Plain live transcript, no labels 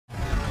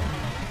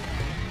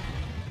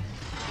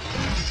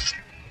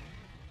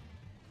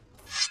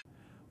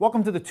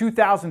Welcome to the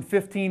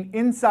 2015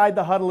 Inside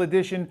the Huddle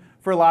edition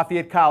for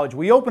Lafayette College.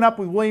 We open up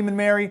with William &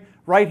 Mary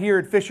right here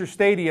at Fisher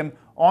Stadium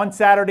on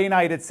Saturday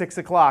night at 6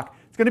 o'clock.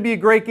 It's going to be a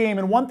great game,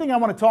 and one thing I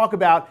want to talk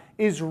about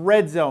is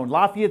red zone.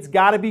 Lafayette's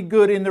got to be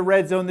good in the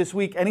red zone this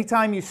week.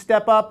 Anytime you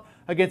step up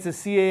against a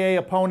CAA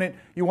opponent,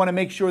 you want to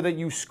make sure that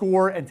you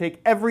score and take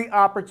every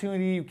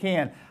opportunity you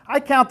can. I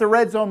count the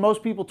red zone,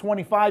 most people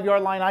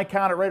 25-yard line. I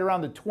count it right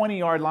around the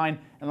 20-yard line,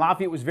 and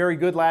Lafayette was very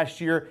good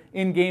last year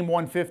in game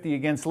 150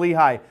 against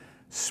Lehigh.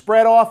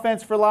 Spread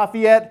offense for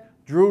Lafayette.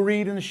 Drew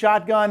Reed in the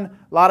shotgun,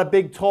 a lot of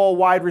big, tall,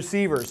 wide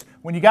receivers.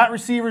 When you got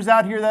receivers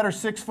out here that are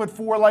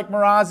 6'4" like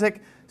Mrazek,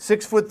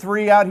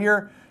 6'3" out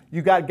here,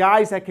 you got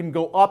guys that can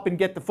go up and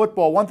get the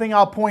football. One thing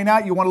I'll point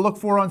out you want to look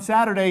for on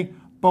Saturday,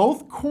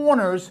 both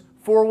corners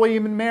for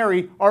William &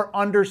 Mary are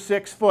under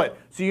 6 foot.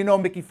 So you know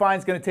Mickey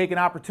Fine's going to take an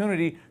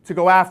opportunity to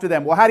go after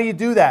them. Well, how do you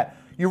do that?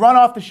 You run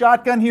off the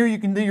shotgun here. You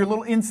can do your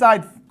little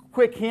inside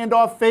quick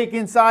handoff, fake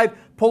inside,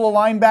 pull a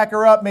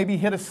linebacker up, maybe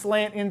hit a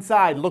slant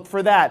inside. Look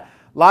for that.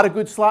 A lot of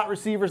good slot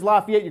receivers,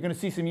 Lafayette. You're going to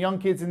see some young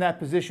kids in that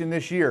position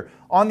this year.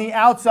 On the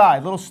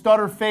outside, little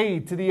stutter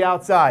fade to the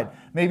outside.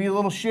 Maybe a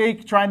little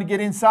shake, trying to get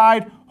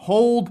inside.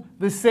 Hold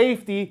the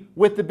safety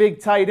with the big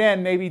tight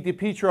end, maybe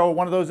DiPietro or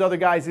one of those other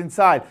guys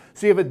inside.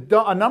 So you have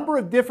a number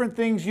of different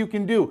things you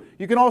can do.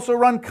 You can also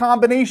run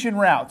combination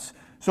routes.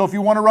 So if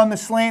you want to run the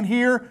slant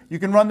here, you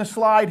can run the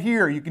slide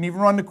here. You can even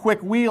run the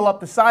quick wheel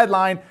up the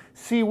sideline,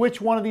 see which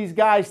one of these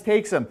guys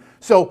takes them.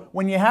 So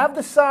when you have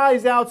the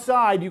size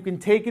outside, you can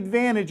take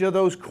advantage of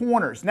those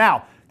corners.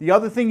 Now, the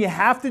other thing you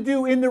have to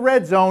do in the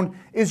red zone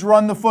is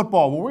run the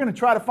football. Well, we're going to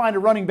try to find a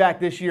running back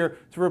this year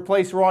to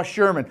replace Ross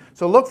Sherman.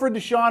 So look for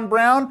Deshaun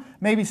Brown,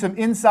 maybe some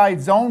inside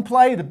zone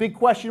play. The big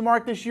question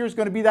mark this year is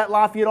going to be that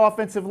Lafayette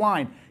offensive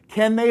line.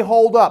 Can they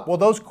hold up? Well,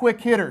 those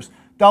quick hitters,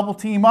 double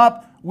team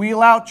up,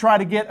 wheel out, try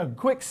to get a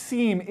quick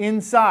seam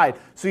inside.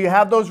 So you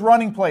have those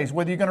running plays,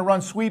 whether you're going to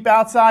run sweep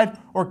outside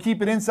or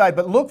keep it inside.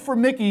 But look for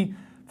Mickey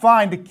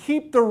Fine to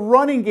keep the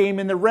running game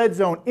in the red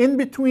zone in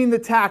between the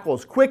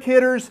tackles. Quick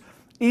hitters,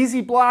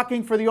 easy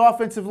blocking for the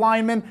offensive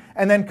lineman,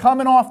 and then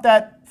coming off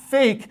that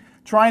fake,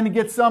 trying to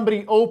get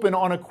somebody open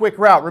on a quick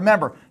route.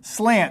 Remember,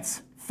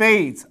 slants,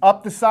 fades,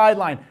 up the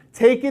sideline.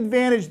 Take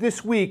advantage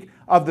this week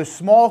of the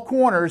small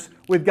corners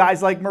with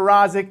guys like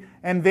Mrazek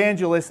and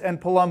Vangelis and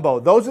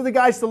Palumbo. Those are the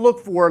guys to look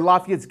for.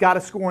 Lafayette's got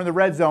to score in the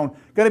red zone.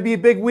 Going to be a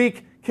big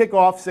week.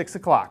 Kickoff 6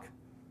 o'clock.